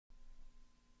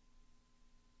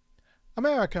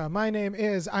America, my name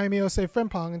is Aimiose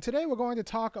Frimpong, and today we're going to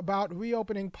talk about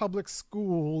reopening public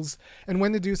schools and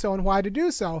when to do so and why to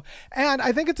do so. And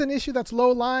I think it's an issue that's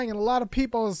low lying in a lot of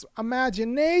people's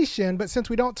imagination, but since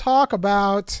we don't talk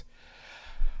about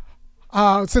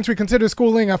since we consider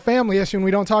schooling a family issue and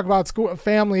we don't talk about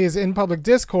families in public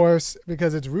discourse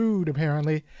because it's rude,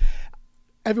 apparently,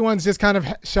 everyone's just kind of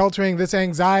sheltering this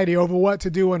anxiety over what to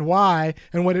do and why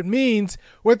and what it means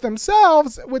with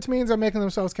themselves, which means they're making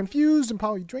themselves confused and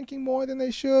probably drinking more than they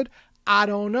should. I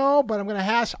don't know, but I'm going to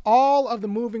hash all of the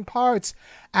moving parts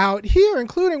out here,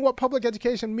 including what public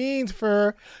education means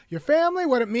for your family,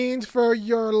 what it means for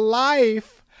your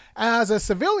life as a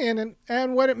civilian,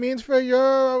 and what it means for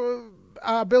your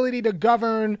ability to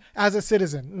govern as a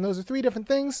citizen. And those are three different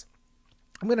things.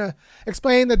 I'm going to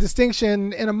explain the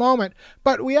distinction in a moment,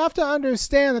 but we have to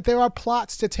understand that there are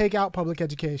plots to take out public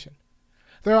education.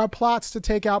 There are plots to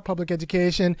take out public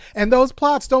education, and those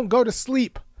plots don't go to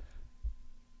sleep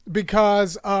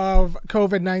because of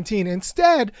COVID-19.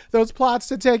 Instead, those plots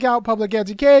to take out public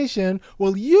education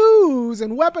will use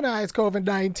and weaponize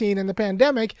COVID-19 and the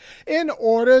pandemic in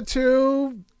order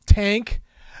to tank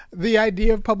the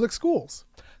idea of public schools.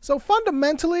 So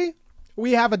fundamentally,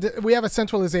 we have a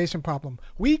centralization problem.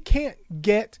 We can't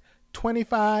get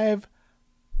 25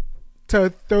 to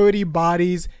 30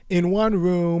 bodies in one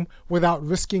room without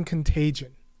risking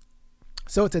contagion.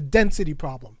 So it's a density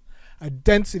problem. A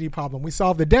density problem. We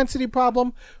solved the density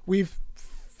problem. We've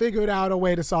figured out a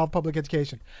way to solve public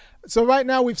education. So right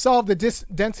now we've solved the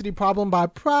density problem by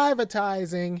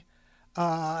privatizing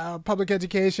public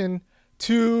education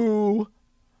to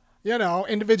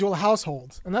individual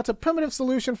households. And that's a primitive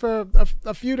solution for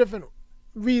a few different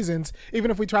reasons,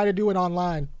 even if we try to do it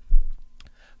online.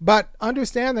 But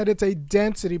understand that it's a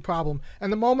density problem.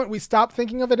 And the moment we stop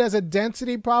thinking of it as a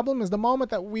density problem is the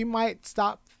moment that we might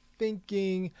stop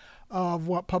thinking of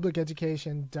what public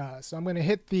education does. So I'm going to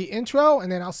hit the intro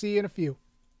and then I'll see you in a few.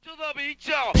 To the beat,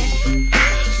 y'all.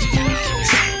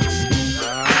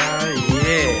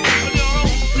 Yeah.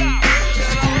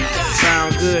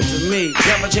 Sound good to me.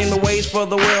 Never change the ways for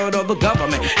the world or the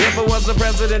government. If I was the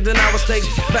president, then I would state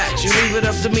facts. You leave it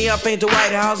up to me, I paint the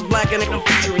White House black and I'm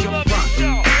featuring your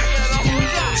front.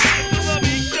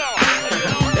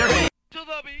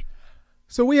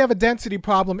 So we have a density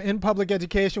problem in public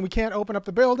education. We can't open up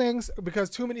the buildings because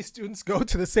too many students go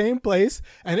to the same place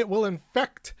and it will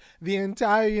infect the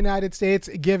entire United States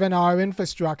given our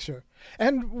infrastructure.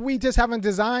 And we just haven't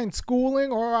designed schooling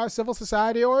or our civil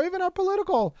society or even our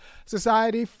political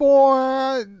society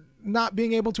for not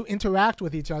being able to interact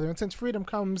with each other. And since freedom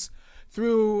comes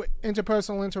through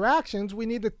interpersonal interactions, we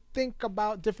need to think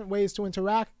about different ways to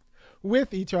interact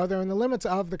with each other and the limits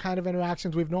of the kind of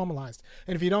interactions we've normalized.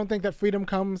 And if you don't think that freedom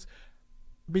comes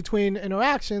between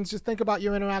interactions, just think about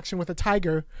your interaction with a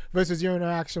tiger versus your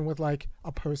interaction with like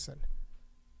a person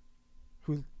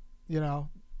who,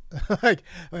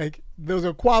 like those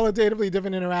are qualitatively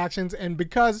different interactions. And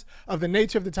because of the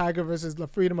nature of the tiger versus the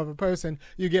freedom of a person,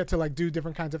 you get to like do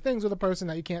different kinds of things with a person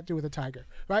that you can't do with a tiger,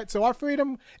 right? So our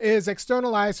freedom is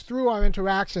externalized through our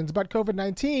interactions, but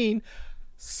COVID-19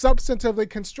 substantively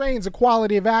constrains the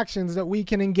quality of actions that we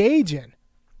can engage in.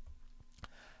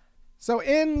 So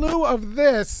in lieu of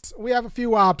this, we have a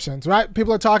few options, right?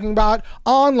 People are talking about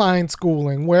online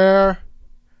schooling where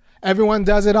everyone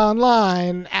does it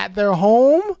online at their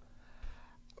home,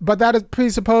 but that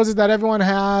presupposes that everyone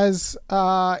has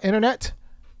internet.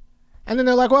 And then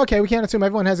they're like, well, okay, we can't assume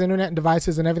everyone has internet and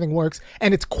devices and everything works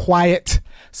and it's quiet.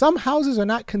 Some houses are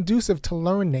not conducive to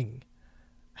learning.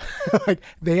 Like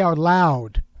they are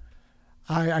loud.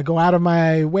 I go out of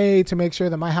my way to make sure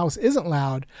that my house isn't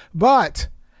loud, but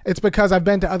it's because I've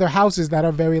been to other houses that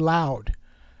are very loud.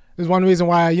 There's one reason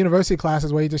why university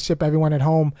classes where you just ship everyone at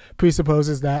home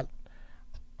presupposes that,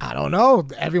 I don't know,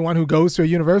 everyone who goes to a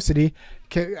university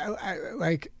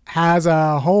has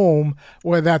a home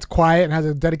where that's quiet and has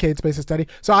a dedicated space to study.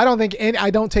 So I don't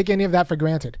take any of that for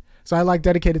granted. So I like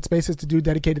dedicated spaces to do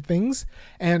dedicated things,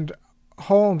 and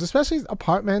homes, especially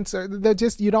apartments, they're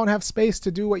just, you don't have space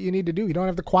to do what you need to do. You don't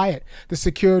have the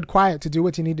secured quiet to do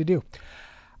what you need to do.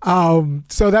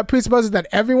 So that presupposes that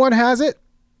everyone has it.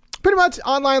 Pretty much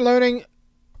online learning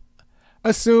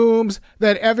assumes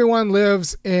that everyone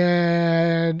lives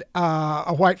in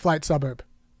a white flight suburb,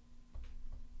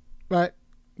 right?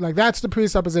 Like that's the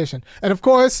presupposition. And of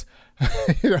course,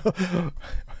 the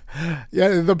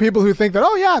people who think that,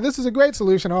 oh yeah, this is a great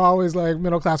solution are always like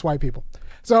middle-class white people.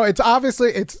 So it's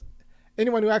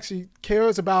anyone who actually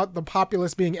cares about the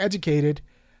populace being educated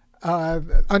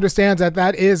understands that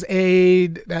that is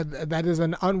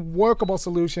an unworkable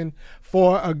solution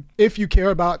if you care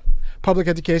about public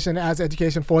education as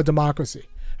education for democracy.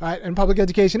 Right? And public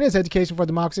education is education for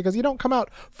democracy because you don't come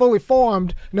out fully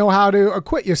formed, know how to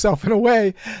acquit yourself in a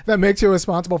way that makes you a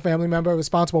responsible family member, a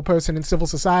responsible person in civil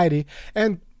society.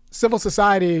 And civil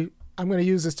society, I'm going to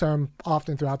use this term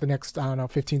often throughout the next,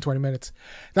 15, 20 minutes.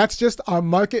 That's just our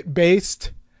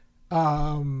market-based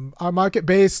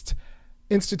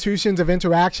institutions of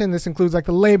interaction. This includes like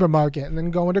the labor market and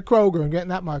then going to Kroger and getting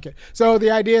that market. So the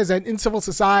idea is that in civil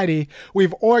society,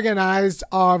 we've organized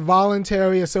our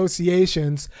voluntary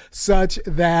associations such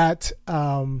that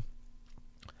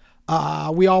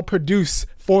we all produce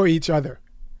for each other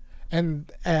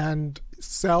and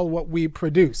sell what we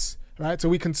produce, right? So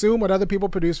we consume what other people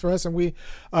produce for us, and we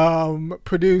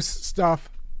produce stuff,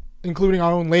 including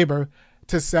our own labor,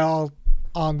 to sell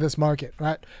on this market,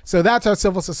 right? So that's our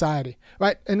civil society,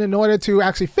 right? And in order to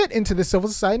actually fit into the civil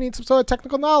society, you need some sort of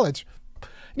technical knowledge.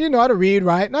 You know how to read,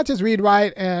 write, not just read,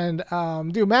 write, and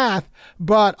do math,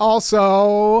 but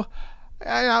also,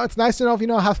 it's nice to know if you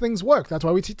know how things work. That's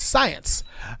why we teach science.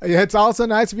 It's also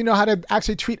nice if you know how to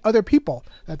actually treat other people.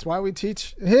 That's why we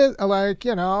teach,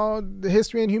 the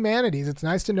history and humanities. It's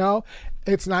nice to know.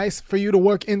 It's nice for you to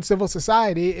work in civil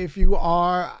society if you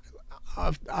are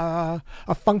a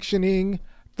functioning,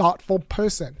 thoughtful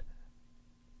person.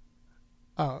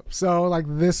 So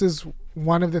this is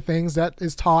one of the things that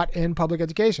is taught in public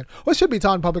education, or should be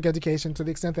taught in public education to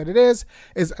the extent that it is,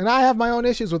 and I have my own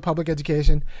issues with public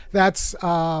education. But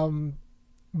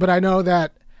I know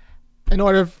that in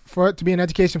order for it to be an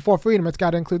education for freedom, it's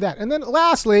got to include that. And then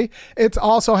lastly, it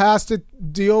also has to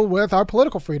deal with our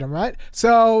political freedom, right?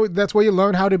 So that's where you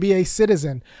learn how to be a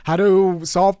citizen, how to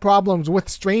solve problems with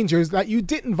strangers that you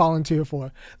didn't volunteer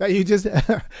for, that you just,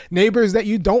 neighbors that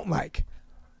you don't like,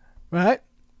 right?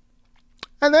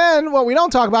 And then what we don't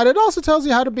talk about, it also tells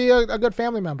you how to be a good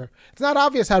family member. It's not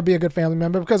obvious how to be a good family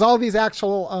member because all these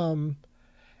actual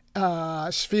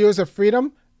spheres of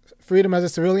freedom as a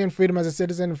civilian, freedom as a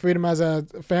citizen, and freedom as a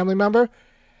family member,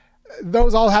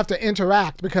 those all have to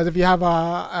interact, because if you have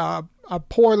a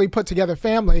poorly put together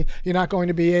family, you're not going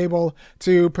to be able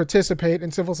to participate in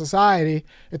civil society.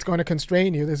 It's going to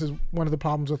constrain you. This is one of the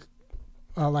problems with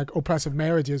oppressive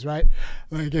marriages, right?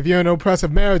 Like if you're in an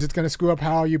oppressive marriage, it's going to screw up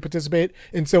how you participate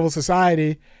in civil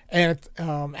society. And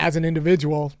as an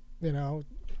individual, they're going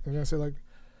to say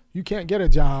you can't get a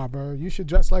job, or you should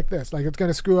dress like this. It's going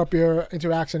to screw up your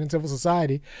interaction in civil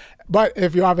society. But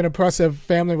if you have an oppressive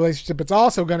family relationship, it's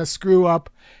also going to screw up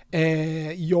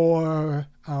your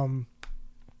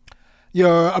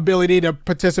ability to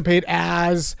participate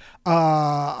as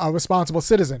a responsible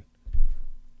citizen,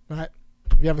 right?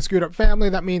 If you have a screwed up family,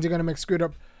 that means you're going to make screwed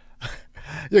up,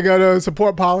 you're going to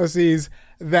support policies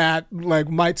that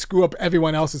might screw up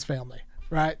everyone else's family,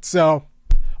 right? So,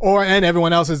 and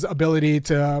everyone else's ability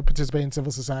to participate in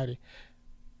civil society.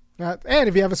 And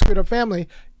if you have a screwed up family,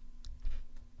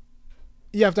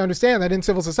 you have to understand that in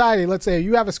civil society, let's say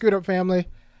you have a screwed up family,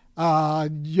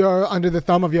 you're under the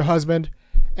thumb of your husband,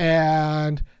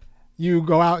 and you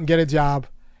go out and get a job,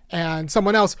 and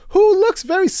someone else who looks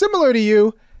very similar to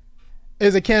you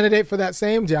is a candidate for that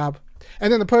same job.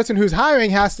 And then the person who's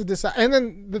hiring has to decide. And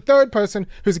then the third person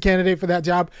who's a candidate for that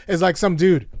job is some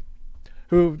dude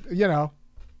who,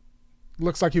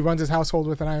 looks like he runs his household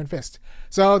with an iron fist.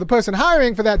 So the person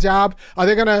hiring for that job, are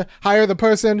they going to hire the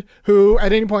person who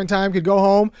at any point in time could go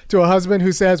home to a husband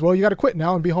who says, well, you got to quit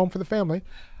now and be home for the family?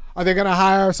 Are they going to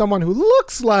hire someone who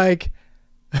looks like,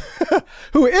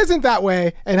 who isn't that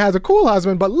way and has a cool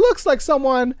husband, but looks like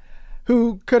someone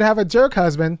who could have a jerk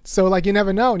husband? So you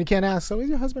never know, and you can't ask, so is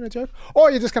your husband a jerk? Or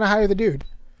you're just going to hire the dude.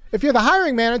 If you're the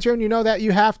hiring manager and you know that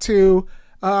you have to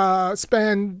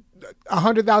spend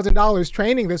 $100,000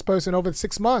 training this person over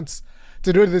 6 months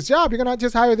to do this job, you're going to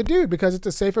just hire the dude because it's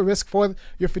a safer risk for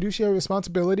your fiduciary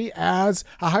responsibility as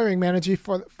a hiring manager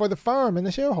for the firm and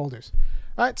the shareholders,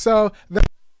 right? So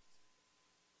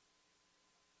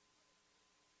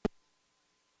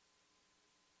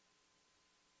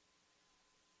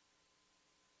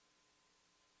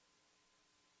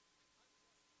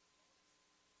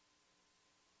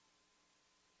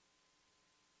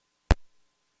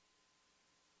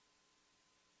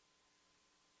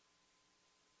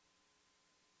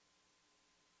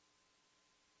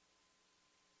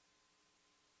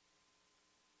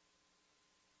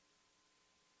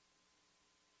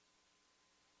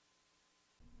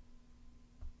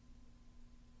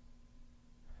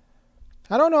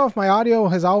I don't know if my audio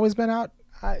has always been out.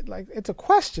 It's a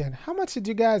question. How much did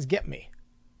you guys get me?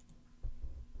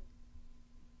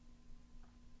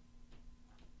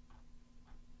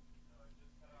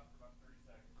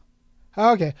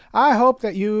 Okay. I hope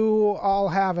that you all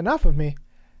have enough of me.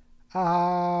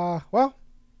 Well,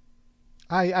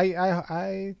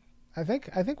 I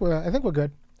think we're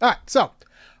good. All right. So,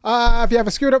 if you have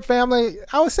a screwed up family,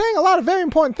 I was saying a lot of very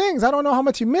important things. I don't know how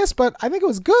much you missed, but I think it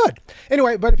was good.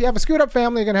 Anyway, but if you have a screwed up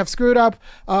family, you're going to have screwed up.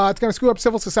 It's going to screw up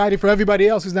civil society for everybody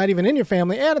else who's not even in your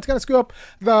family. And it's going to screw up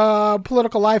the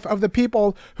political life of the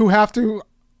people who have to,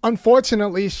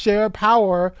 unfortunately, share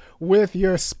power with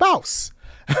your spouse.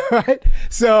 Right?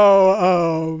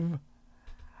 So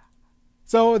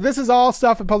this is all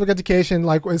stuff in public education,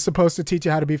 like is supposed to teach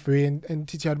you how to be free and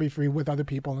teach you how to be free with other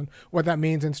people and what that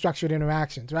means in structured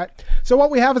interactions, right? So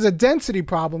what we have is a density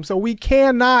problem. So we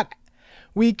cannot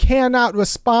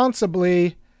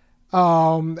responsibly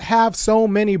have so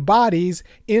many bodies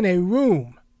in a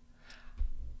room.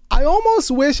 I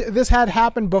almost wish this had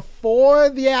happened before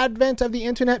the advent of the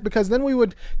internet, because then we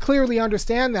would clearly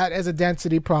understand that as a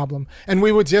density problem, and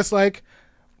we would just like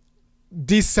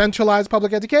decentralize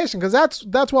public education, because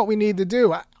that's what we need to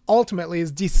do ultimately,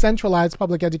 is decentralize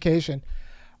public education,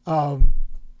 so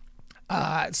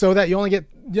that you only get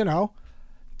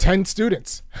 10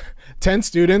 students 10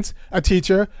 students, a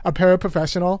teacher, a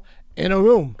paraprofessional in a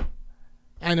room.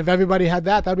 And if everybody had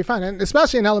that, that'd be fine. And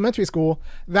especially in elementary school,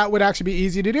 that would actually be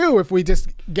easy to do if we just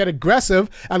get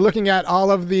aggressive at looking at all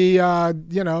of the,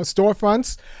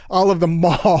 storefronts, all of the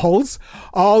malls,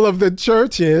 all of the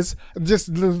churches, just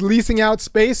leasing out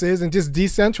spaces and just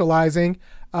decentralizing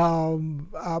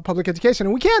public education.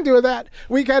 And we can't do that.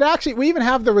 We even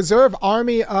have the reserve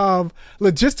army of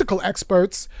logistical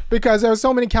experts, because there are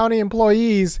so many county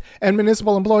employees and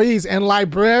municipal employees and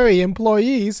library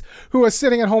employees who are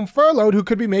sitting at home furloughed, who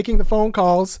could be making the phone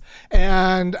calls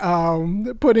and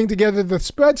putting together the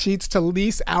spreadsheets to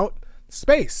lease out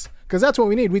space, because that's what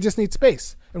we need. We just need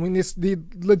space. And we need the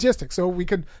logistics. So we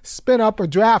could spin up or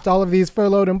draft all of these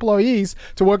furloughed employees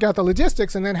to work out the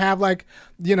logistics, and then have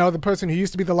the person who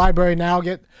used to be the library now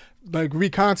get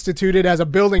reconstituted as a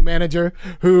building manager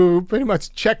who pretty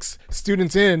much checks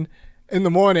students in the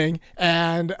morning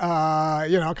and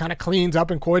kind of cleans up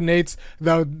and coordinates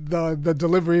the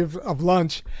delivery of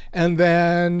lunch, and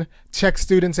then checks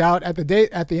students out at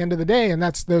the end of the day. And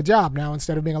that's their job now.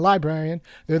 Instead of being a librarian,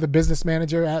 they're the business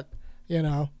manager at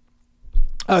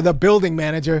the building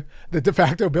manager, the de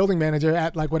facto building manager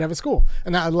at whatever school.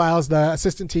 And that allows the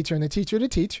assistant teacher and the teacher to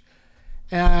teach.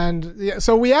 And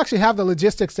so we actually have the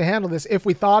logistics to handle this if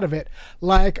we thought of it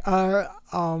like a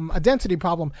density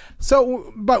problem.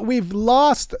 But we've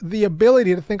lost the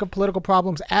ability to think of political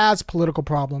problems as political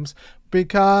problems,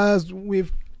 because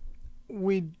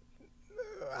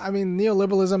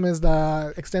neoliberalism is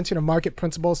the extension of market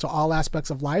principles to all aspects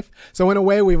of life. So in a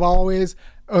way, we've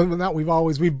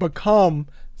become,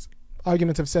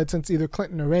 arguments have said since either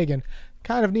Clinton or Reagan,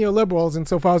 kind of neoliberals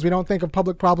insofar as we don't think of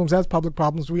public problems as public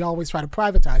problems. We always try to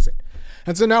privatize it.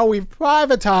 And so now we've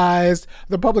privatized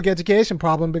the public education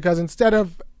problem, because instead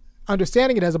of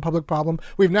understanding it as a public problem,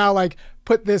 we've now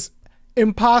put this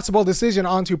impossible decision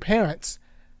onto parents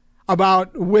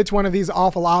about which one of these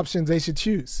awful options they should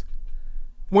choose,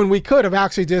 when we could have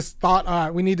actually just thought, all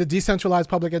right, we need to decentralize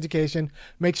public education,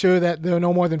 make sure that there are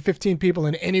no more than 15 people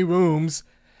in any rooms.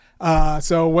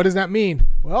 So what does that mean?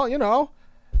 Well,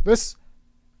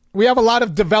 we have a lot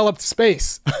of developed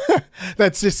space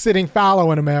that's just sitting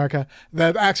fallow in America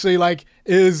that actually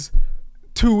is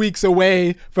 2 weeks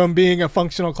away from being a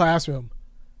functional classroom.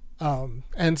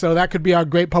 And so that could be our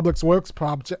great public works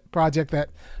project that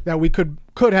we could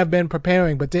have been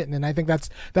preparing but didn't. And I think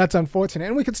that's unfortunate.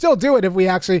 And we could still do it if we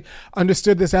actually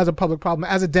understood this as a public problem,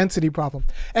 as a density problem.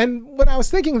 And when I was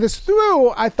thinking this through,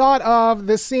 I thought of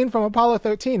this scene from Apollo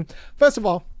 13. First of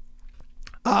all,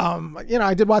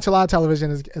 I did watch a lot of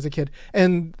television as a kid,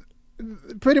 and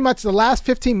pretty much the last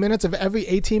 15 minutes of every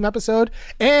A-Team episode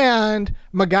and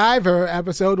MacGyver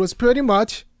episode was pretty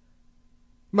much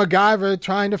MacGyver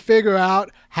trying to figure out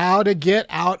how to get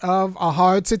out of a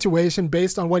hard situation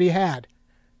based on what he had.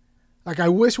 I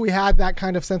wish we had that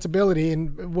kind of sensibility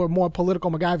and were more political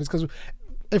MacGyvers, because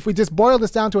if we just boiled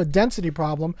this down to a density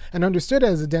problem and understood it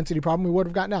as a density problem, we would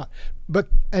have gotten out.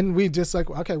 And we just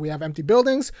okay, we have empty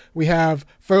buildings, we have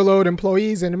furloughed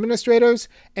employees and administrators,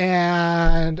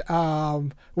 and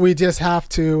we just have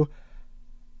to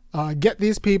get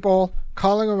these people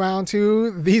calling around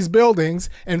to these buildings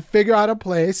and figure out a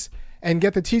place and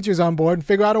get the teachers on board and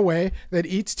figure out a way that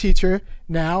each teacher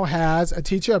now has a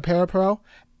teacher, a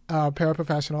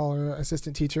paraprofessional or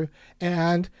assistant teacher,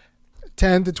 and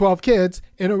 10 to 12 kids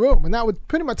in a room. And that would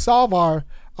pretty much solve our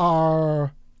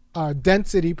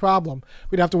density problem.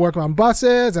 We'd have to work around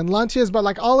buses and lunches,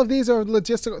 but all of these are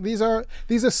logistical.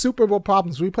 These are Super Bowl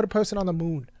problems. We put a person on the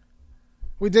moon.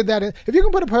 We did that. If you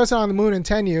can put a person on the moon in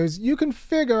 10 years, you can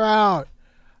figure out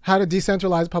how to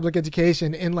decentralize public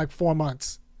education in like 4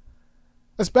 months.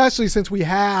 Especially since we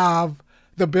have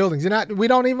the buildings.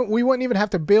 We wouldn't even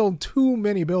have to build too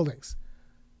many buildings.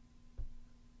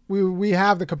 We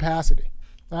have the capacity.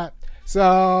 Right?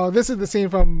 So this is the scene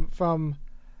from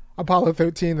Apollo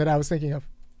 13 that I was thinking of.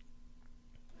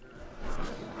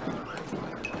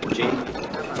 Gene,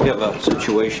 we have a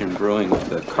situation brewing with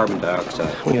the carbon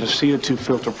dioxide. We had a CO2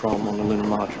 filter problem on the lunar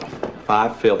module.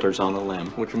 5 filters on the limb.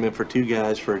 Which were meant for 2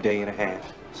 guys for a day and a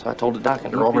half. So I told the doc.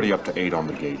 You're already up to 8 on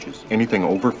the gauges. Anything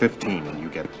over 15 and you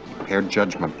get impaired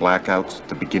judgment, blackouts,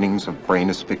 the beginnings of brain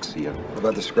asphyxia. What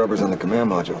about the scrubbers on the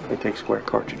command module? They take square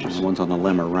cartridges. The ones on the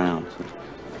limb are round.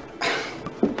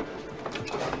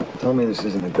 Tell me this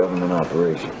isn't a government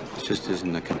operation. This just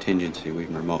isn't a contingency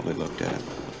we've remotely looked at.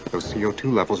 Those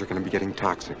CO2 levels are going to be getting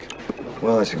toxic.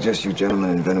 Well, I suggest you gentlemen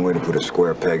invent a way to put a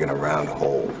square peg in a round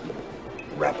hole.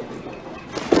 Rapidly.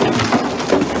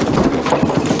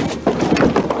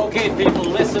 Okay, people,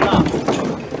 listen up.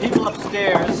 People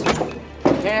upstairs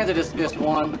handed us this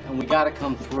one, and we gotta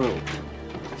come through.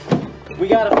 We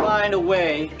gotta find a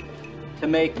way to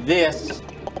make this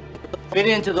fit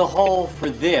into the hole for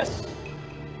this,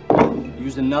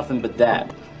 using nothing but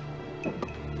that.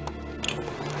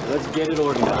 Let's get it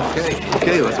organized.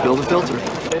 Okay, let's build a filter.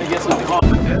 Better get some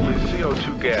coffee. Deadly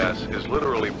CO2 gas is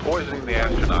literally poisoning the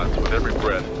astronauts with every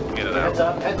breath in and out. Heads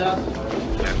up, heads up.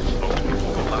 And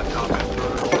spokespeople will not comment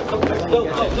further. Go.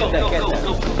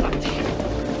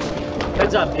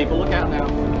 Heads up, people, look out now.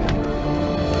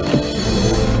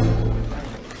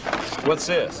 What's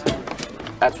this?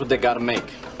 That's what they gotta make.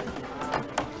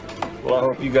 Well, I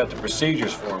hope you got the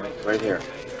procedures for me. Right here.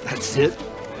 That's it?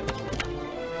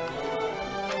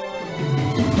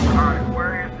 Alright,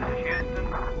 where is this Houston?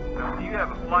 Do you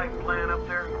have a flight plan up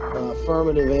there?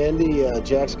 Affirmative, Andy.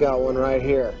 Jack's got one right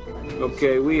here.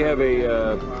 Okay, we have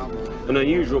an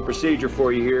unusual procedure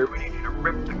for you here. We need you to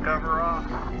rip the cover off.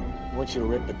 I want you to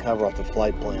rip the cover off the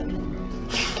flight plan.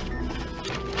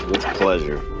 With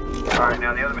pleasure. Alright,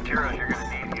 now the other materials you're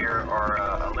going to need here are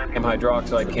a lithium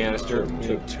Hydroxide canister,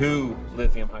 2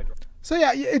 lithium hydroxide. So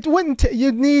yeah, it wouldn't.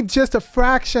 You'd need just a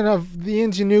fraction of the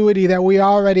ingenuity that we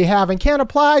already have, and can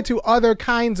apply to other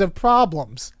kinds of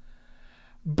problems.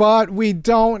 But we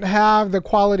don't have the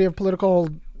quality of political,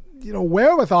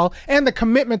 wherewithal and the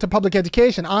commitment to public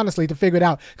education, honestly, to figure it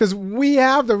out. Because we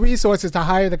have the resources to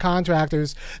hire the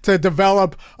contractors to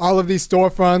develop all of these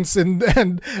storefronts and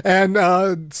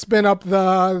spin up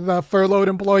the furloughed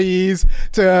employees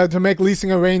to make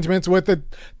leasing arrangements with the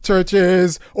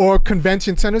churches or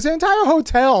convention centers, and entire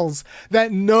hotels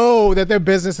that know that their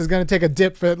business is going to take a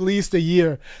dip for at least a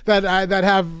year, that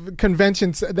have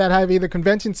conventions, that have either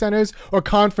convention centers or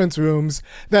conference rooms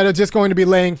that are just going to be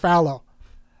laying fallow.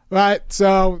 Right,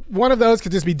 so one of those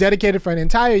could just be dedicated for an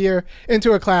entire year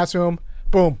into a classroom.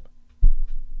 Boom.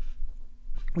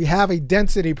 We have a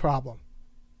density problem,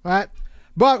 right?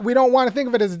 But we don't want to think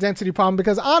of it as a density problem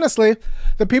because honestly,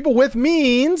 the people with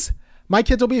means, my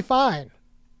kids will be fine.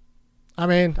 I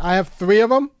mean, I have 3 of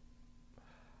them.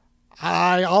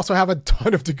 I also have a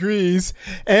ton of degrees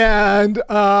and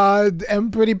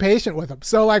am pretty patient with them.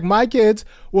 So like my kids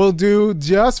will do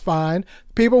just fine.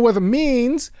 People with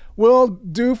means will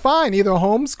do fine, either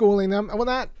homeschooling them.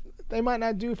 Well, they might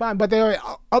not do fine, but they're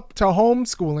up to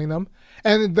homeschooling them.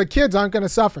 And the kids aren't going to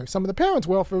suffer. Some of the parents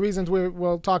will for reasons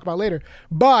we'll talk about later.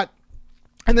 And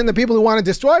then the people who want to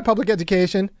destroy public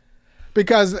education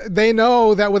because they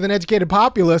know that with an educated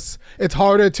populace, it's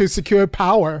harder to secure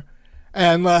power.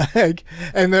 And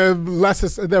they're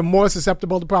more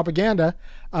susceptible to propaganda.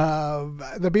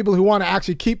 The people who want to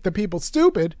actually keep the people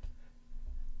stupid,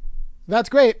 that's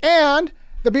great. And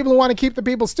the people who want to keep the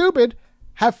people stupid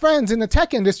have friends in the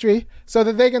tech industry so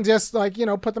that they can just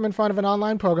put them in front of an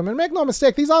online program. And make no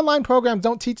mistake, these online programs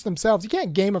don't teach themselves. You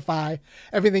can't gamify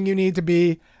everything you need to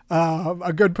be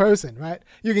a good person, right?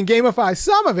 You can gamify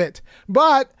some of it,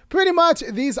 but pretty much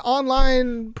these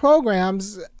online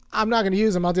programs, I'm not going to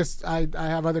use them. I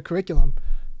have other curriculum.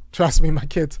 Trust me, my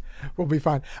kids will be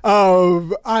fine.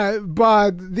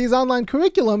 But these online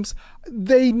curriculums,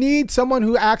 they need someone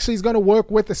who actually is going to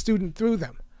work with the student through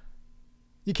them.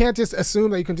 You can't just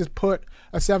assume that you can just put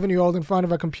a 7-year-old in front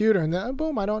of a computer and then,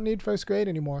 boom, I don't need first grade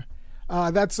anymore.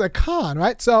 That's a con,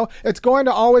 right? So it's going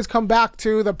to always come back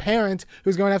to the parent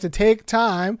who's going to have to take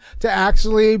time to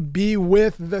actually be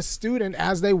with the student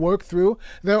as they work through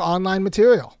their online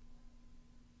material.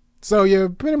 So you're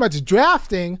pretty much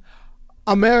drafting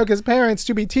America's parents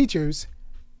to be teachers.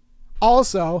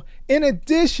 Also, in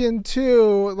addition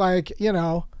to you're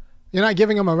not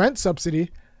giving them a rent subsidy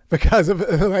because of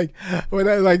so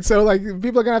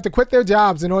people are gonna have to quit their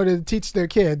jobs in order to teach their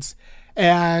kids,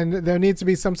 and there needs to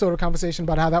be some sort of conversation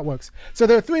about how that works. So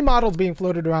there are 3 models being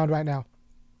floated around right now.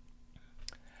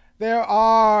 There's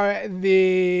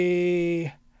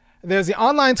the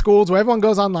online schools where everyone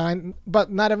goes online,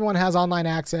 but not everyone has online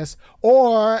access,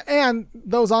 and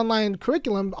those online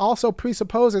curriculum also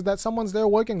presupposes that someone's there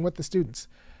working with the students.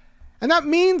 And that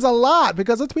means a lot,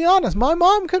 because let's be honest, my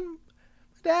mom,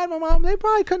 they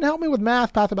probably couldn't help me with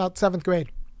math past about 7th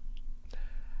grade.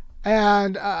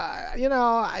 And,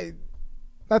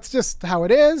 that's just how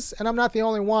it is, and I'm not the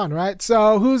only one, right?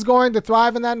 So who's going to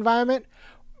thrive in that environment?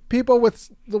 People with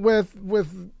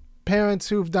parents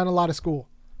who've done a lot of school,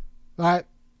 right?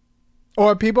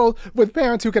 Or people with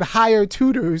parents who could hire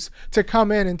tutors to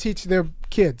come in and teach their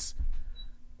kids.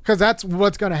 Because that's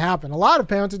what's going to happen. A lot of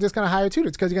parents are just going to hire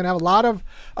tutors because you're going to have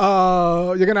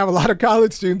a lot of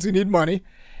college students who need money,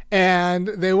 and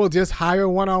they will just hire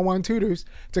one-on-one tutors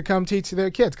to come teach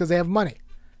their kids because they have money.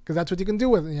 Because that's what you can do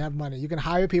when you have money. You can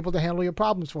hire people to handle your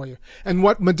problems for you. And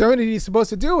what modernity is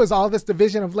supposed to do is all this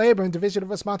division of labor and division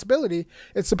of responsibility.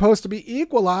 It's supposed to be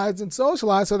equalized and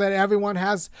socialized so that everyone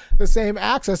has the same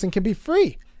access and can be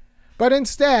free. But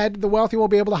instead, the wealthy will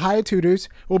be able to hire tutors,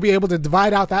 will be able to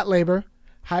divide out that labor,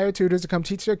 hire tutors to come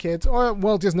teach their kids, or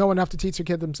will just know enough to teach their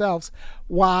kids themselves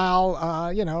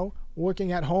while,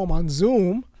 working at home on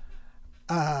Zoom,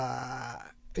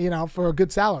 for a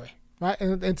good salary, right?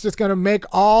 And it's just going to make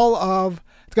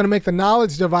the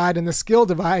knowledge divide and the skill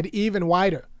divide even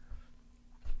wider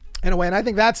in a way. And I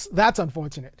think that's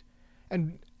unfortunate.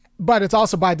 But it's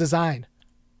also by design,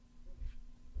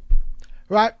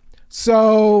 right?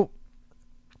 So,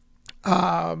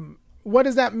 what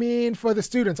does that mean for the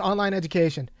students? Online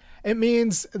education. It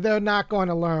means they're not going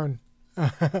to learn.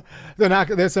 They're not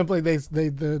going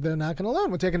to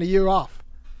learn. We're taking a year off.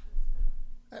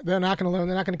 They're not going to learn.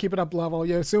 They're not going to keep it up level.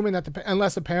 You're assuming that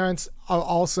unless the parents are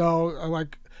also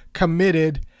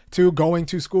committed to going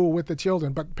to school with the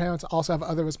children, but parents also have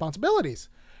other responsibilities,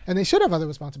 and they should have other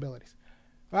responsibilities,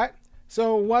 right?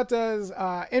 So what does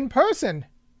in-person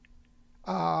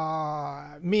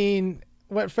mean?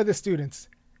 What for the students?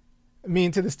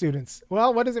 Mean to the students?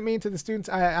 Well, what does it mean to the students?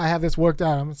 I have this worked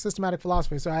out. I'm a systematic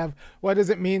philosopher. So I have, what does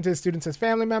it mean to students as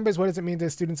family members? What does it mean to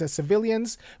students as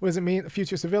civilians? What does it mean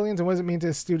future civilians? And what does it mean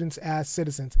to students as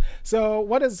citizens? So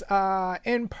what does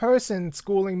in-person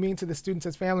schooling mean to the students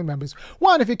as family members?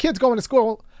 One, if your kid's going to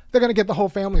school, they're going to get the whole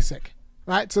family sick,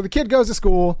 right? So the kid goes to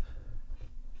school,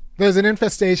 there's an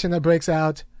infestation that breaks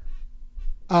out,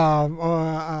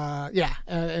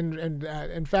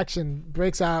 infection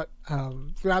breaks out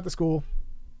throughout the school.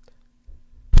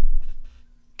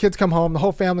 Kids come home, the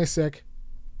whole family's sick.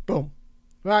 Boom.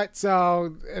 Right?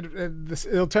 So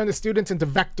it'll turn the students into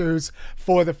vectors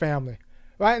for the family.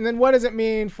 Right? And then what does it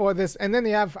mean for this? And then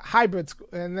you have hybrids.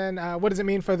 And then what does it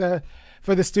mean for the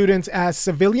students as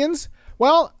civilians?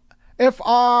 Well, if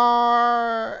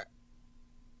our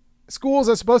schools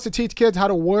are supposed to teach kids how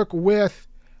to work with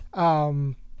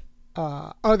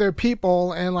other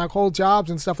people and hold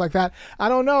jobs and stuff like that, I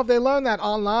don't know if they learn that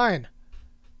online.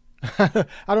 I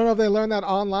don't know if they learn that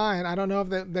online. I don't know if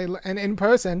they and in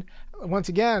person. Once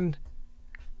again,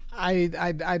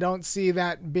 I don't see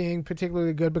that being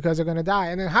particularly good because they're going to die.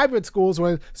 And in hybrid schools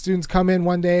where students come in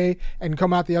one day and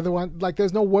come out the other one,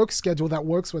 there's no work schedule that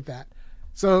works with that.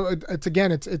 So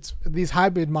it's these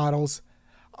hybrid models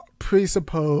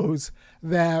presuppose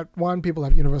that one, people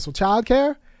have universal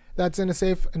childcare that's in a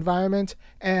safe environment,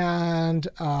 and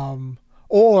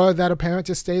or that a parent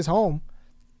just stays home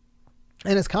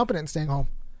and is competent in staying home.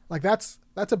 That's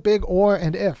a big or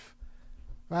and if,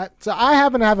 right? So I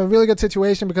happen to have a really good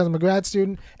situation because I'm a grad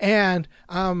student and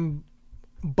I'm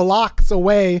blocks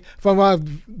away from a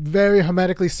very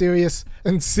hermetically serious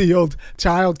and sealed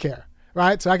childcare,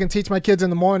 right? So I can teach my kids in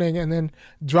the morning and then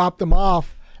drop them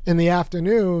off in the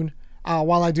afternoon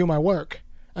while I do my work,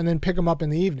 and then pick them up in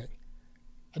the evening,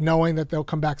 knowing that they'll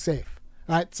come back safe,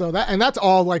 right? So that's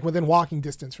all within walking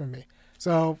distance from me.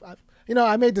 So,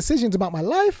 I made decisions about my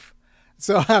life.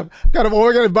 So I'm kind of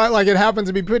organized, but it happens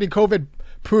to be pretty COVID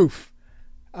proof.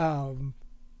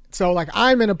 So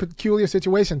I'm in a peculiar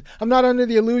situation. I'm not under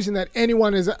the illusion that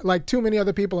anyone is too many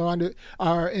other people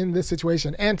are in this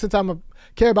situation. And since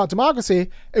care about democracy,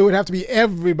 it would have to be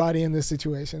everybody in this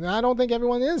situation. And I don't think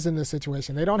everyone is in this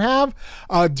situation. They don't have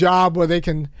a job where they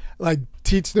can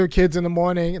teach their kids in the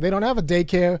morning. They don't have a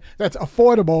daycare that's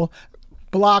affordable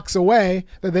blocks away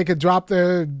that they could drop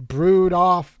their brood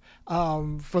off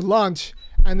for lunch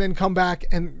and then come back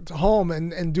and home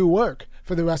and do work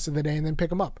for the rest of the day and then pick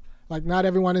them up. Not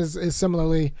everyone is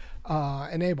similarly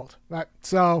enabled, right?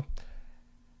 So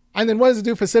And then what does it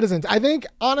do for citizens? I think,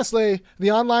 honestly,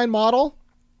 the online model,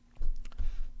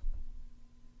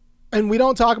 and we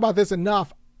don't talk about this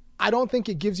enough, I don't think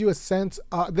it gives you a sense,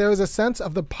 there is a sense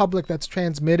of the public that's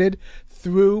transmitted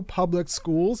through public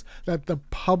schools, that the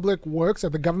public works,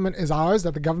 that the government is ours,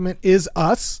 that the government is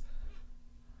us.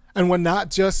 And we're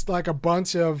not just like a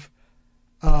bunch of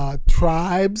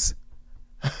tribes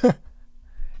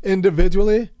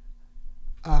individually.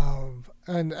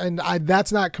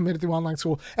 That's not committed through online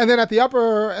school. And then at the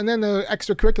and then the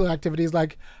extracurricular activities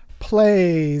like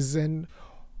plays and,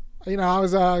 I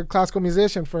was a classical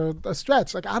musician for a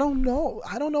stretch. Like, I don't know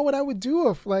what I would do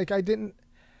if like I didn't.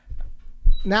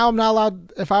 Now I'm not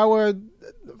allowed. If I were,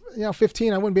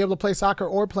 15, I wouldn't be able to play soccer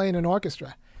or play in an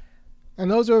orchestra. And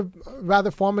those are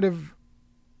rather formative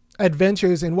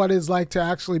adventures in what it's like to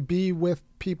actually be with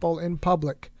people in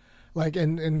public, like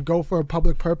and go for a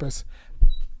public purpose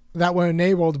that were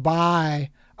enabled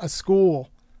by a school.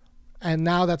 And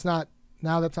now that's not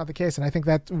the case. And I think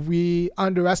that we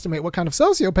underestimate what kind of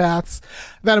sociopaths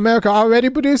that America already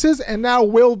produces and now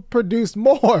will produce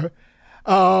more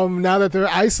now that they're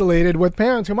isolated with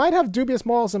parents who might have dubious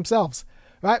morals themselves,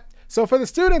 right? So for the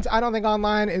students, I don't think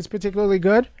online is particularly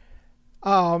good.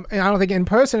 And I don't think in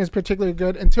person is particularly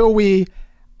good until we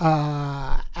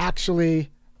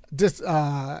actually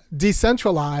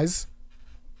decentralize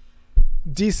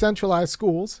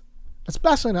schools,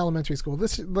 especially in elementary school.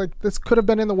 This could have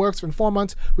been in the works in 4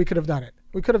 months. We could have done it.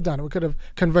 We could have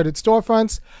converted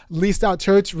storefronts, leased out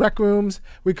church rec rooms.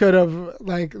 We could have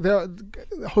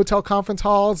the hotel conference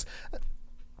halls.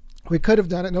 We could have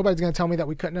done it. Nobody's going to tell me that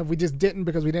we couldn't have. We just didn't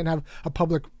because we didn't have a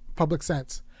public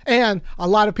sense. And a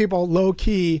lot of people low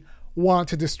key want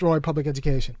to destroy public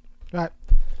education, right?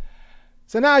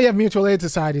 So now you have mutual aid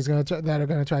societies that are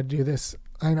going to try to do this.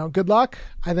 I know. Good luck.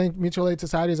 I think mutual aid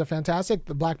societies are fantastic.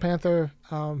 The Black Panther,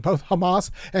 both Hamas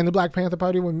and the Black Panther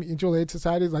Party, when mutual aid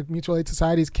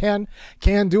societies can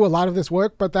do a lot of this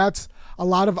work, but that's a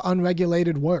lot of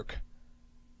unregulated work.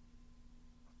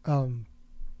 I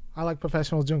like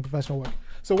professionals doing professional work.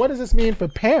 So what does this mean for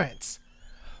parents?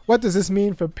 What does this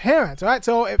mean for parents? All right.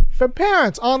 So for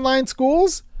parents, online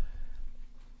schools,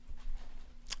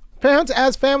 parents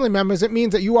as family members, it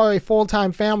means that you are a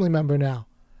full-time family member now.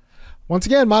 Once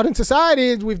again, modern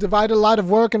society, we've divided a lot of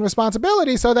work and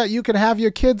responsibility so that you could have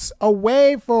your kids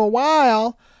away for a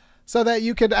while so that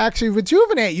you could actually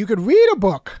rejuvenate. You could read a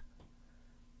book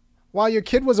while your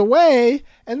kid was away.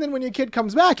 And then when your kid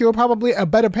comes back, you were probably a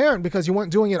better parent because you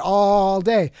weren't doing it all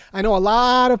day. I know a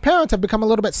lot of parents have become a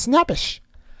little bit snappish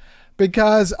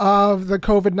because of the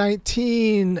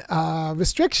COVID-19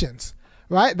 restrictions,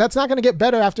 right? That's not going to get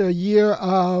better after a year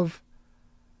of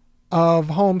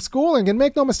homeschooling. And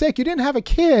make no mistake, you didn't have a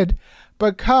kid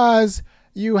because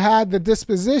you had the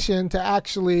disposition to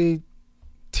actually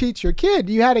teach your kid.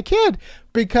 You had a kid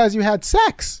because you had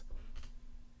sex.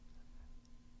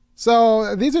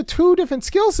 So these are two different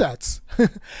skill sets.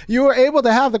 You were able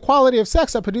to have the quality of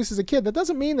sex that produces a kid. That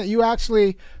doesn't mean that you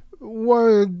actually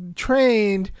were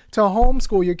trained to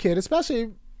homeschool your kid,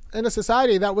 especially in a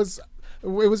society it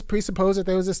was presupposed that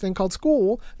there was this thing called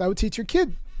school that would teach your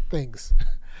kid things.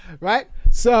 Right?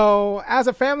 So as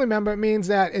a family member, it means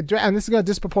that and this is going to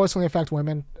disproportionately affect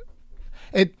women.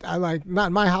 Not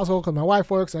in my household because my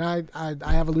wife works and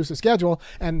I have a looser schedule,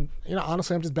 and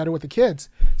honestly I'm just better with the kids.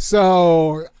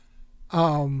 So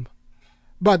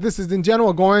but this is in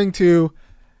general going to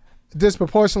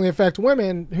disproportionately affect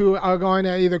women who are going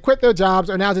to either quit their jobs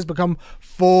or now just become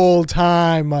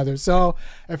full-time mothers. So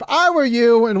if I were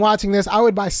you and watching this, I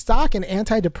would buy stock in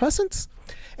antidepressants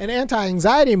and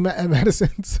anti-anxiety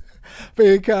medicines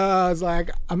because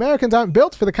Americans aren't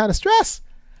built for the kind of stress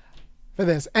for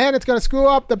this. And it's going to screw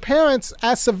up the parents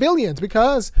as civilians,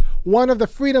 because one of the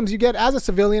freedoms you get as a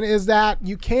civilian is that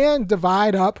you can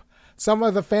divide up some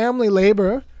of the family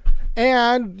labor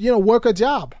and, work a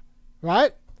job,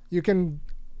 right? You can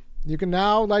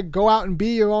now go out and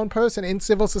be your own person in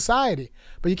civil society,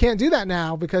 but you can't do that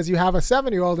now because you have a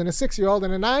 7-year-old and a 6-year-old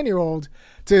and a 9-year-old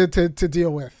to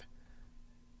deal with.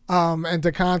 And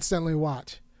to constantly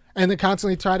watch and to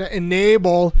constantly try to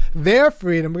enable their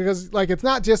freedom, because it's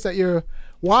not just that you're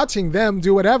watching them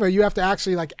do whatever. You have to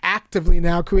actually actively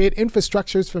now create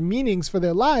infrastructures for meanings for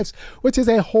their lives, which is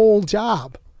a whole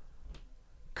job.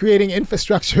 Creating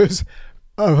infrastructures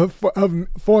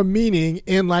for meaning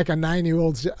in a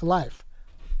 9-year-old's life.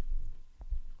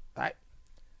 Right.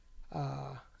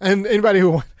 And anybody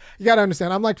you got to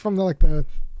understand, I'm from my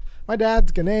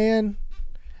dad's Ghanaian.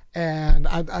 And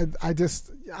I'm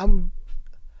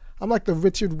like the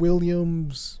Richard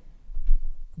Williams,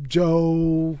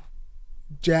 Joe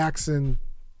Jackson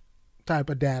type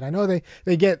of dad. I know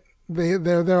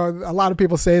there are a lot of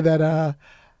people say that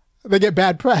they get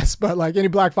bad press, but like any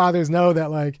black fathers know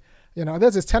that, like, you know,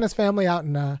 there's this tennis family out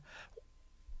in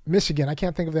Michigan. I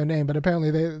can't think of their name, but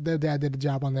apparently their dad did a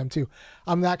job on them too.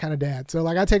 I'm that kind of dad. So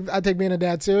like I take being a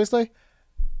dad seriously.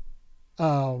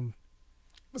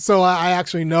 So I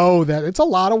actually know that it's a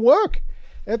lot of work.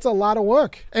 It's a lot of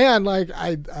work. And like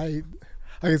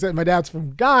like I said, my dad's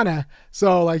from Ghana,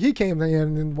 so like he came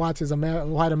in and watches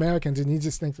white Americans, and he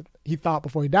just thinks that he thought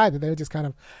before he died that they were just kind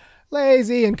of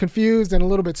lazy and confused and a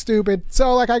little bit stupid.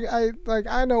 So like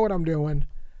I know what I'm doing,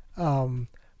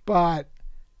 but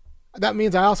that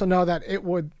means I also know that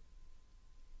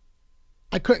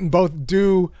I couldn't both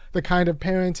do the kind of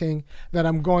parenting that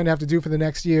I'm going to have to do for the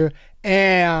next year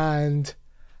and,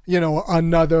 you know,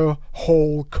 another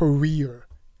whole career,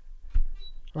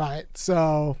 right?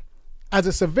 So as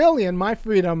a civilian, my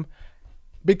freedom,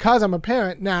 because I'm a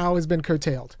parent now, has been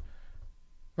curtailed,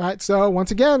 right? So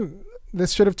once again,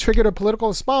 this should have triggered a political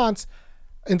response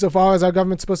insofar as our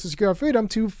government's supposed to secure our freedom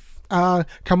to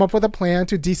come up with a plan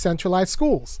to decentralize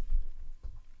schools.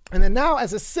 And then now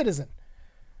as a citizen,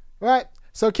 right?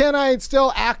 So can I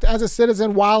still act as a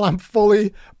citizen while I'm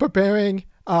fully preparing,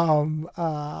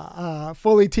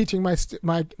 fully teaching my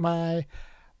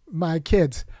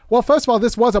kids? Well, first of all,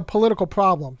 this was a political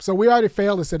problem. So we already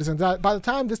failed as citizens. By the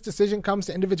time this decision comes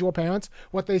to individual parents,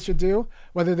 what they should do,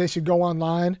 whether they should go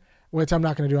online, which I'm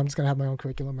not going to do. I'm just going to have my own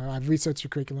curriculum. I've researched the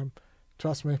curriculum.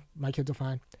 Trust me, my kids are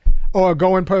fine. Or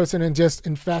go in person and just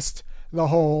infest the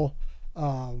whole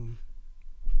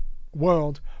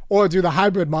world, or do the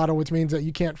hybrid model, which means that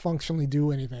you can't functionally do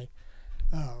anything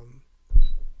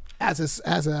as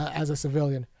a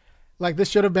civilian. Like, this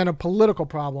should have been a political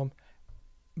problem,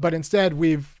 but instead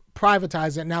we've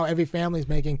privatized it. Now every family is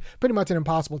making pretty much an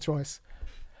impossible choice.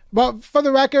 But for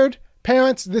the record,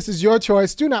 parents, this is your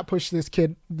choice. Do not push this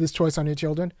choice on your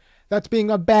children. That's being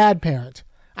a bad parent.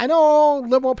 I know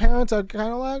liberal parents are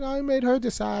kind of like, I made her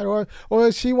decide, or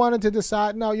she wanted to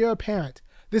decide. No, you're a parent.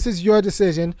 This is your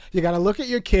decision. You got to look at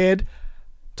your kid,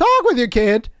 talk with your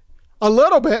kid a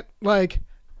little bit, like,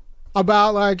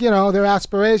 about, like, you know, their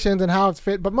aspirations and how it's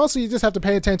fit. But mostly you just have to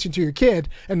pay attention to your kid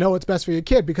and know what's best for your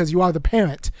kid, because you are the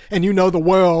parent and you know the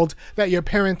world that you're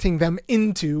parenting them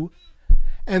into,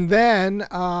 and then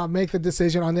make the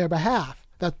decision on their behalf.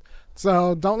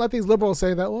 So don't let these liberals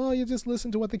say that, well, you just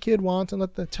listen to what the kid wants and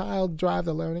let the child drive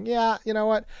the learning. Yeah, you know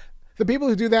what? The people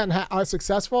who do that and are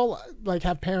successful, like,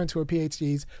 have parents who are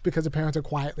PhDs because the parents are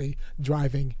quietly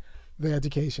driving the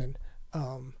education,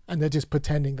 and they're just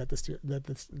pretending that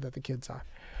the kids are,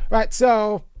 right?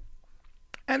 So,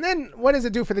 and then what does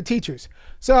it do for the teachers?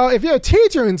 So if you're a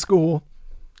teacher in school,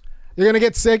 you're gonna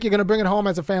get sick. You're gonna bring it home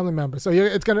as a family member. So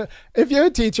if you're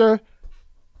a teacher,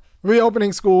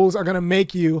 reopening schools are gonna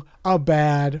make you a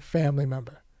bad family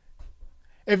member.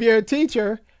 If you're a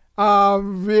teacher,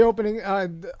 reopening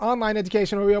online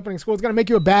education or reopening schools is going to make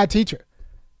you a bad teacher,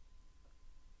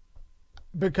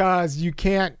 because you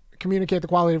can't communicate the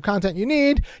quality of content you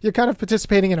need. You're kind of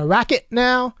participating in a racket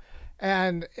now.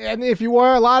 And if you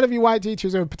were, a lot of you white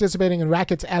teachers are participating in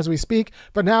rackets as we speak,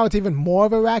 but now it's even more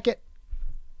of a racket,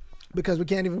 because we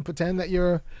can't even pretend that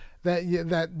you're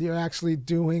actually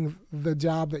doing the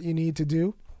job that you need to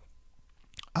do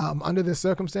under the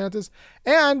circumstances.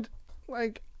 And,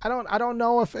 like, I don't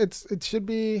know if it should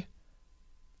be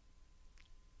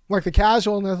like the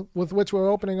casualness with which we're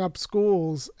opening up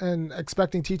schools and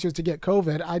expecting teachers to get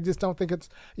COVID. I just don't think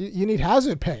you need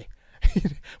hazard pay.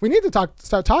 We need to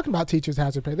start talking about teachers'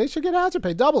 hazard pay. They should get hazard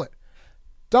pay, double it.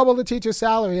 Double the teacher's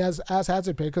salary as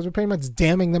hazard pay, because we're pretty much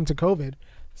damning them to COVID.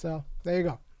 So there you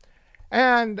go.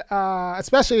 And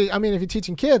especially, I mean, if you're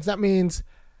teaching kids, that means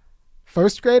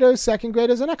first graders, second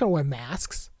graders, they're not going to wear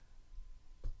masks.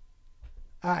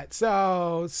 All right,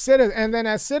 so and then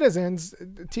as citizens,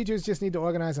 teachers just need to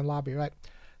organize and lobby, right?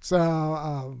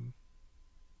 So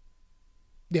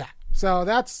yeah, so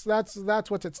that's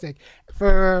what's at stake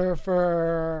for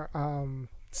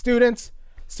students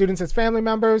as family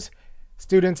members,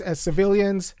 students as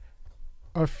civilians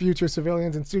or future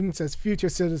civilians, and students as future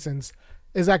citizens.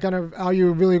 Are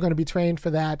you really going to be trained for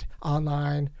that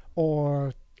online,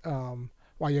 or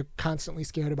while you're constantly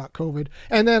scared about COVID,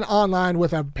 and then online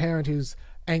with a parent who's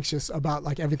anxious about,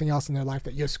 like, everything else in their life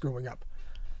that you're screwing up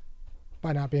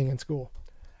by not being in school?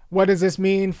 What does this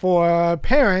mean for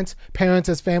parents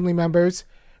as family members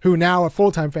who now are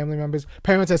full-time family members,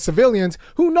 parents as civilians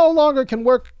who no longer can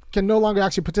no longer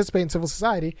actually participate in civil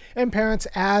society, and parents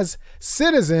as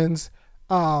citizens,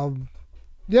 you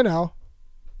know,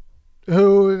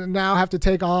 who now have to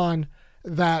take on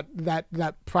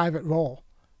that private role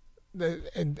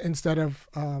instead of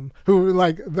who,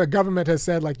 like, the government has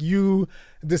said, like, you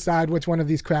decide which one of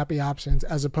these crappy options,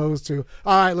 as opposed to,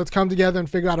 all right, let's come together and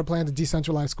figure out a plan to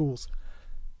decentralize schools.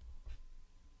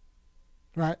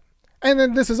 Right? And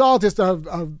then this is all just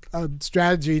a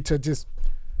strategy to just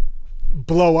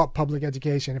blow up public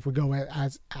education if we go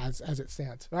as it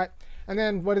stands, right? And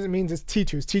then what does it mean as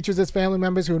teachers? Teachers as family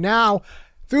members who now,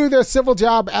 through their civil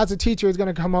job as a teacher, is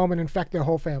going to come home and infect their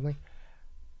whole family.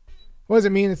 What does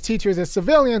it mean as teachers as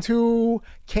civilians who,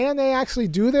 can they actually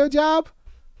do their job?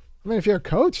 I mean, if you're a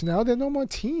coach, no, there's no more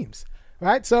teams,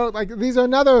 right? So, like, these are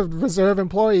another reserve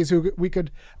employees who we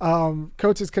could,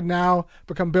 coaches could now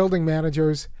become building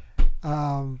managers,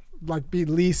 like be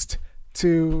leased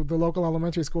to the local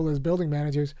elementary school as building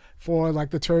managers for, like,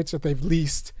 the church that they've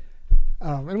leased.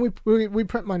 And we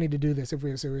print money to do this if we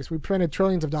were serious. We printed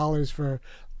trillions of dollars for,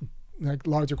 like,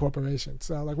 larger corporations.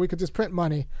 So, like, we could just print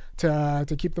money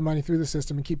to keep the money through the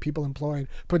system and keep people employed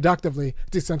productively,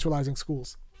 decentralizing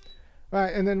schools.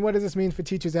 Right, and then what does this mean for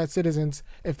teachers as citizens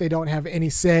if they don't have any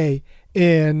say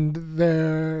in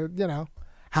their,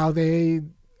 how they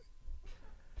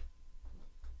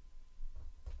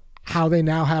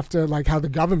now have to, like, how the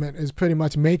government is pretty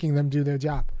much making them do their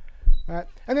job. Right?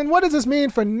 And then what does this mean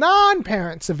for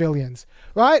non-parent civilians,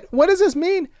 right? What does this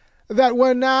mean that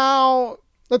we're now,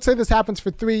 let's say this happens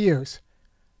for 3 years.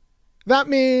 That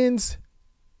means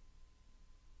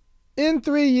in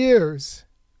 3 years,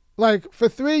 like, for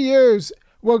 3 years,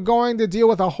 we're going to deal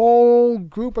with a whole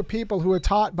group of people who are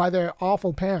taught by their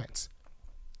awful parents.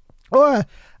 Or,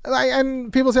 like,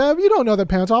 and people say, oh, you don't know their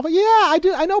parents awful. Yeah, I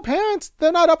do. I know parents.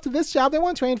 They're not up to this job. They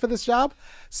weren't trained for this job.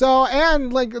 So,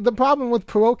 and, like, the problem with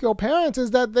parochial parents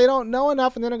is that they don't know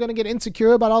enough, and then they're going to get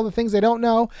insecure about all the things they don't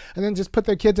know, and then just put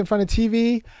their kids in front of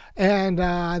TV and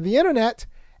the internet,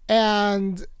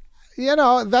 and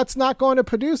that's not going to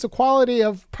produce a quality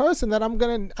of person that I'm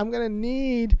gonna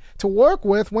need to work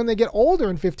with when they get older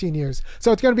in 15 years.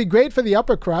 So it's going to be great for the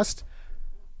upper crust.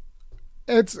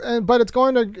 But it's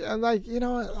going to, like,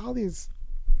 all these.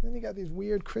 Then you got these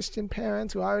weird Christian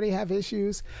parents who already have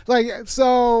issues, like,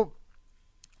 so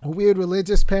weird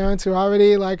religious parents who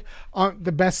already, like, aren't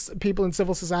the best people in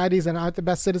civil societies and aren't the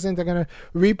best citizens. They're going to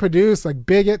reproduce, like,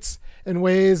 bigots in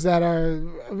ways that are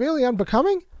really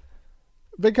unbecoming.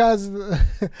 Because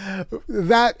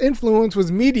that influence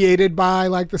was mediated by,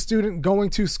 like, the student going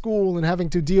to school and having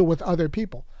to deal with other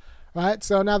people, right?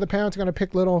 So now the parents are going to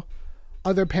pick little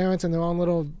other parents in their own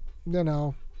little,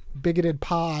 bigoted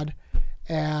pod,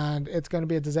 and it's going to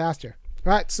be a disaster,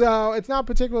 right? So it's not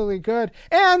particularly good.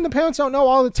 And the parents don't know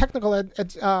all the technical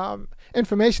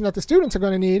information that the students are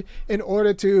going to need in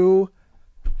order to,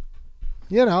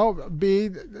 be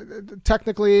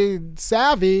technically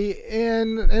savvy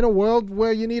in a world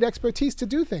where you need expertise to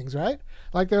do things, right?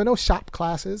 Like, there are no shop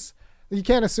classes. You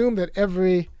can't assume that I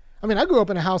grew up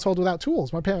in a household without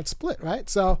tools. My parents split, right?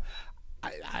 So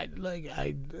I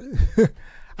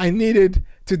needed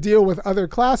to deal with other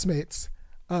classmates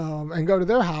and go to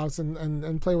their house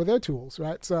and play with their tools,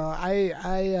 right? So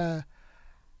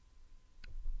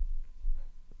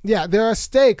there are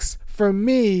stakes for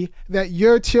me that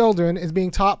your children is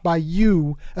being taught by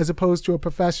you as opposed to a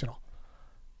professional.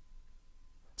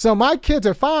 So my kids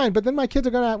are fine, but then my kids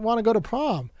are going to want to go to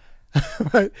prom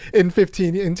right? in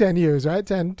 10 years, right?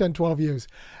 10, 12 years.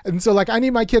 And so, like, I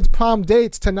need my kids' prom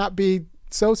dates to not be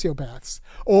sociopaths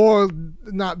or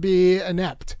not be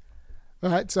inept,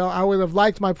 right? So I would have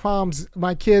liked my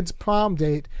kids' prom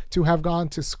date to have gone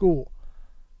to school.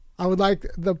 I would like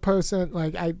the person,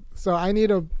 I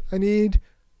need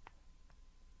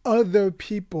other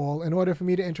people in order for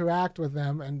me to interact with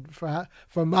them, and for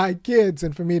my kids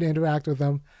and for me to interact with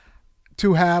them,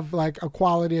 to have, like, a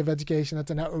quality of education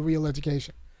that's a real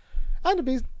education, and to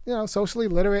be, socially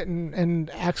literate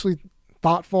and actually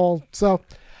thoughtful. So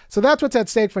that's what's at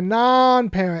stake for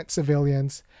non-parent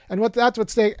civilians, and that's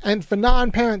what's at stake. And for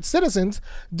non-parent citizens,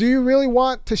 do you really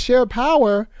want to share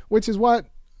power, which is what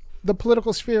the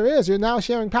political sphere is? You're now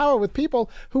sharing power with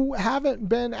people who haven't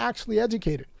been actually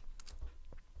educated.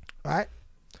 Right?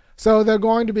 So they're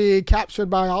going to be captured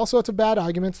by all sorts of bad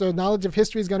arguments. Their knowledge of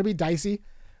history is going to be dicey.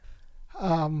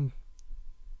 And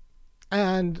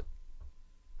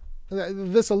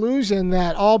this illusion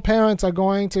that all parents are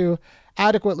going to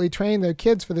adequately train their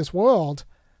kids for this world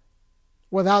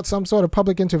without some sort of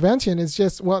public intervention is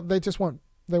just,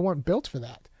 they weren't built for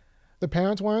that. The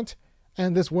parents weren't,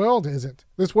 and this world isn't.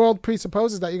 This world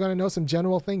presupposes that you're going to know some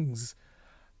general things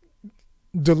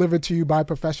delivered to you by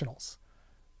professionals.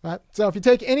 Right? So if you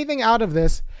take anything out of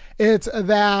this, it's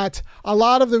that a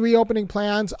lot of the reopening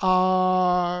plans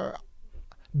are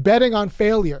betting on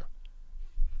failure.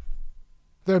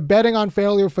 They're betting on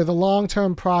failure for the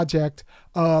long-term project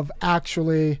of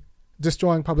actually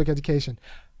destroying public education.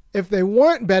 If they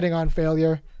weren't betting on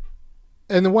failure,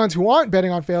 and the ones who aren't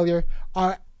betting on failure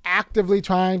are actively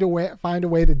trying to find a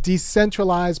way to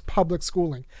decentralize public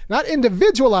schooling. Not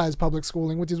individualize public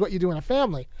schooling, which is what you do in a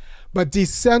family, but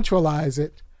decentralize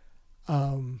it.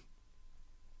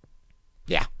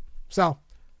 Yeah. So,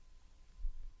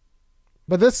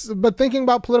 but thinking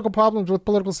about political problems with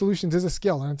political solutions is a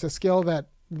skill, and it's a skill that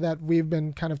we've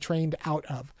been kind of trained out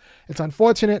of. It's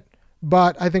unfortunate,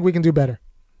 but I think we can do better.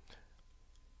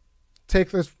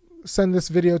 Send this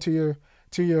video to your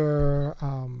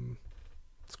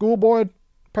school board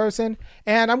person,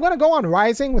 and I'm going to go on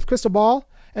Rising with Crystal Ball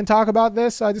and talk about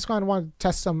this. So I just kind of want to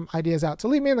test some ideas out. So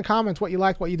leave me in the comments what you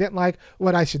liked, what you didn't like,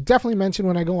 what I should definitely mention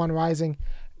when I go on Rising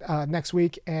next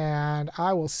week, and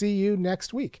I will see you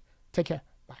next week. Take care.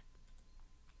 Bye.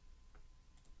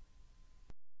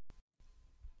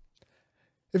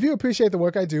 If you appreciate the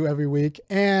work I do every week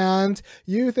and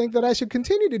you think that I should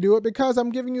continue to do it because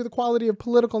I'm giving you the quality of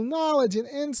political knowledge and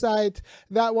insight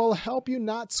that will help you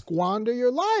not squander your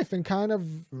life and kind of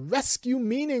rescue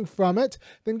meaning from it,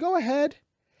 then go ahead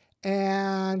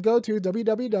and go to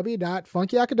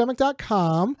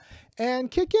www.funkyacademic.com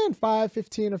and kick in $5,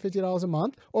 $15, or $50 a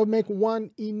month, or make one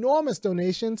enormous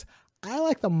donations. I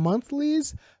like the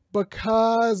monthlies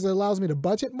because it allows me to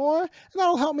budget more, and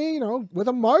that'll help me, with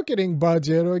a marketing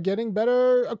budget or getting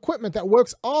better equipment that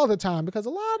works all the time, because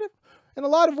in a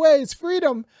lot of ways,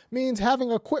 freedom means having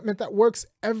equipment that works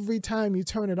every time you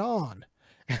turn it on.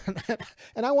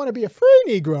 And I want to be a free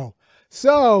Negro.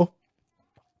 So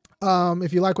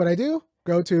if you like what I do,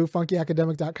 go to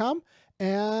funkyacademic.com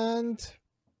and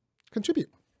contribute.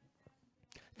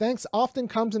 Thanks often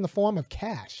comes in the form of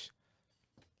cash,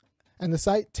 and the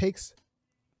site takes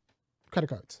credit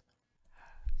cards.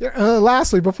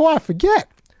 Lastly, before I forget,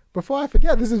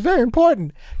 this is very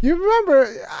important. You remember,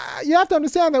 you have to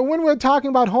understand that when we're talking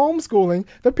about homeschooling,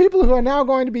 the people who are now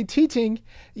going to be teaching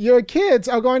your kids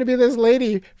are going to be this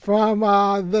lady from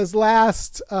this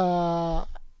last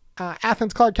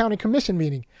Athens Clarke County Commission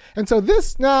meeting. And so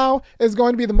this now is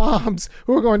going to be the moms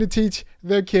who are going to teach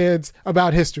their kids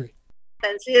about history.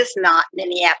 Athens is not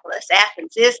Minneapolis.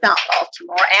 Athens is not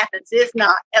Baltimore. Athens is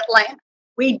not Atlanta.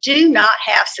 We do not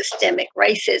have systemic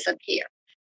racism here.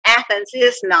 Athens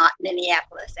is not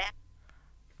Minneapolis.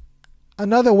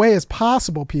 Another way is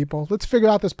possible, people. Let's figure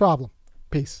out this problem.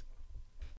 Peace.